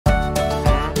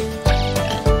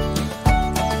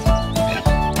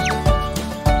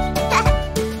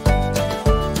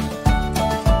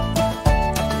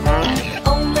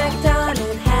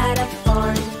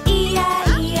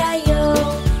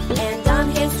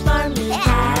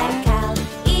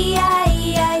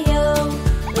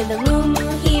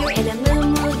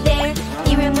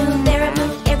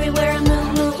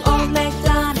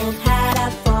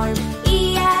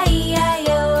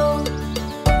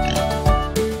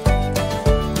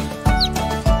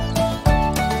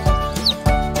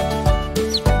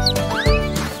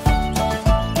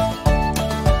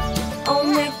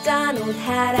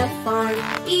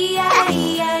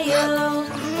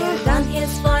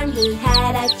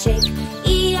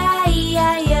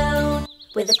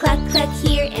With a cluck cluck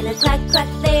here and a cluck cluck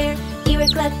there. Here a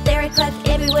cluck, there a cluck,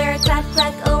 everywhere a cluck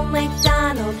cluck. Old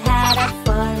MacDonald had a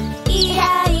farm.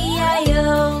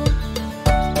 E-I-E-I-O.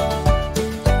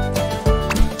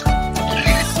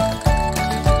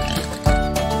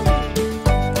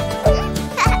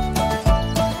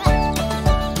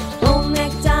 Old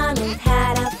MacDonald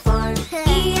had a farm.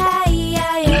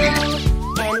 E-I-E-I-O.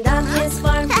 And on his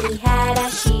farm he had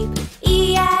a sheep.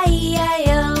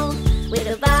 E-I-E-I-O. With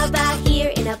a ba-ba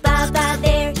here and a ba-ba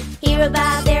there. Here a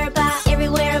ba, there a ba,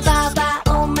 everywhere a ba-ba.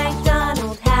 Old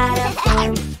MacDonald had a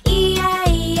farm.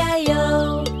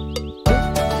 E-I-E-I-O.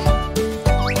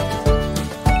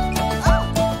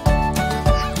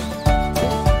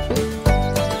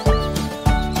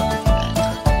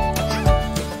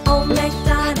 Old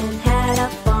MacDonald had a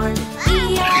farm.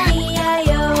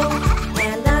 E-I-E-I-O.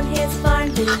 And on his farm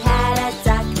he had a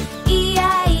duck.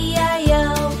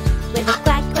 E-I-E-I-O. With a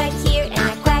quack quack here and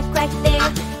a quack quack there.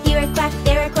 Here a quack,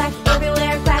 there a quack,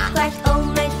 everywhere a quack quack. Old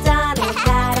MacDonald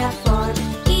had a farm.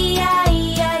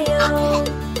 E-I-E-I-O.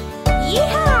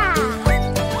 Yeehaw!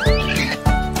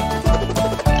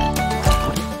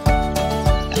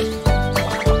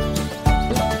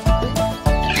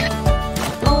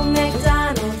 Old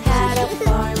MacDonald had a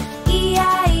farm.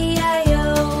 E-I-E-I-O.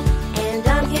 And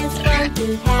on his farm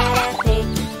he had a pig.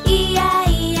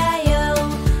 E-I-E-I-O.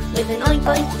 With an oink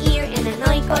oink here and an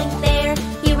oink oink there.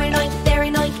 Here an oink, there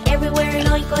an oink, everywhere an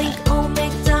oink oink. Old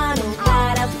MacDonald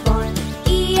had a farm.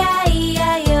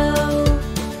 E-I-E-I-O.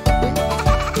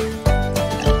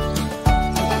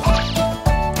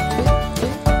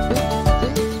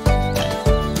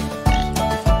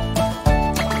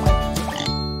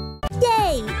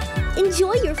 Yay!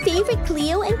 Enjoy your favorite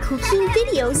Cleo and Cuquin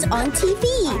videos on TV.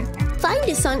 Find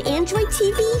us on Android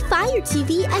TV, Fire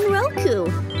TV, and Roku.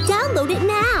 Download it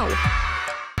now.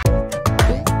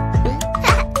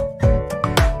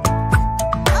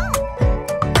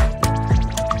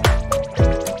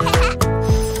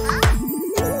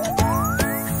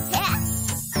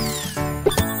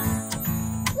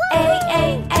 A, A,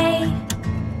 A.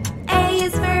 A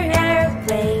is for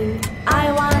airplane.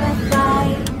 I wanna fly.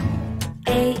 A,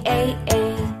 A, A.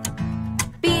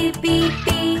 B, B, B.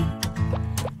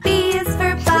 B is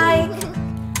for bike.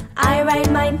 I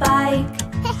ride my bike.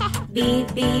 B,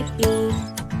 B, B.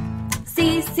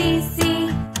 C, C, C.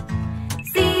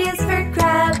 C is for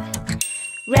crab.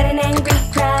 Red and angry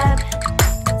crab.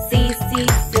 C, C,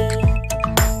 C.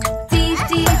 D,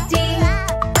 D, D.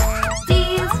 D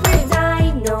is for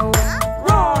dino.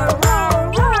 Roar, roar,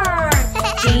 roar.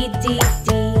 D, D, D.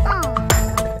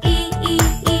 E, E,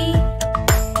 E.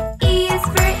 E is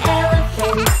for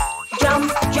elephant.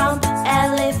 Jump, jump,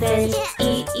 elephant.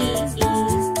 E, E, E.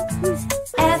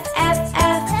 F, F,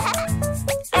 F.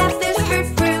 F is for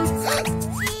fruit.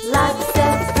 Lots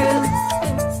of fruits.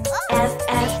 F,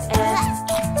 F, F.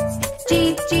 G,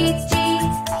 G, G.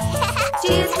 G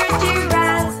is for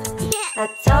giraffe. A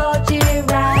tall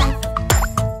giraffe.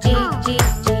 G, G,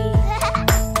 G.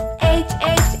 H,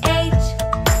 H, H.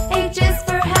 H is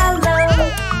for hello.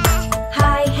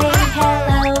 Hi, hey,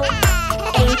 hello.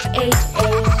 H, H,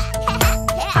 H.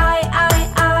 I,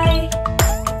 I.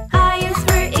 I is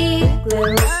for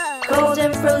igloo. Cold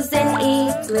and frozen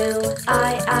igloo. I.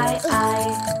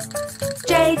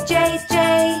 J, J, J.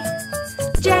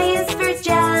 J is for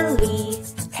jelly.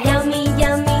 Yummy,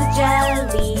 yummy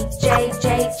jelly. J, J,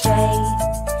 J.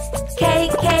 K,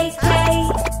 K, K.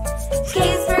 K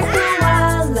is for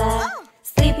koala.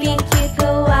 Sleeping cute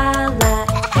koala.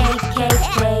 K, K,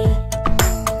 K.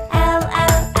 L,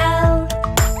 L, L.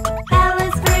 L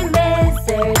is for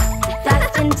lizard. Fat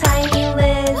and tiny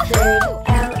lizard.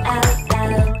 L, L,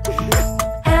 L.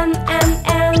 M, M,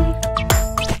 M.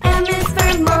 M is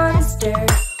for monster.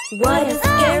 What a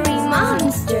scary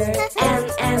monster. M,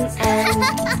 M, M.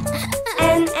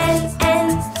 N, N, N.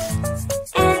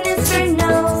 N is for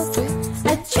nose.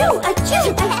 Achoo,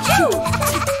 achoo, achoo.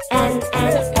 N,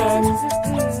 N, N.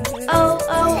 O,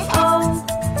 O, O.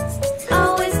 O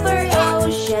is for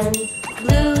ocean.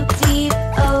 Blue, deep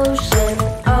ocean.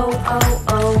 O, O,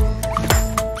 O.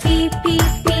 P, P,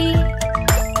 P.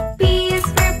 P is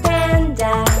for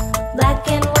panda. Black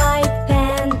and white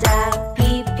panda. P,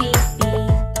 P, P.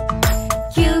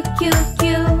 Q, Q, Q.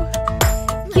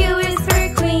 Q is for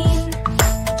queen.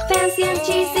 Fancy and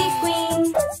cheesy queen.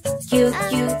 Q,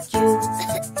 Q, Q.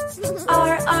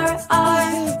 R, R,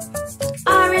 R.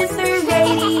 R is for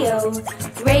radio.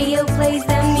 Radio plays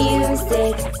the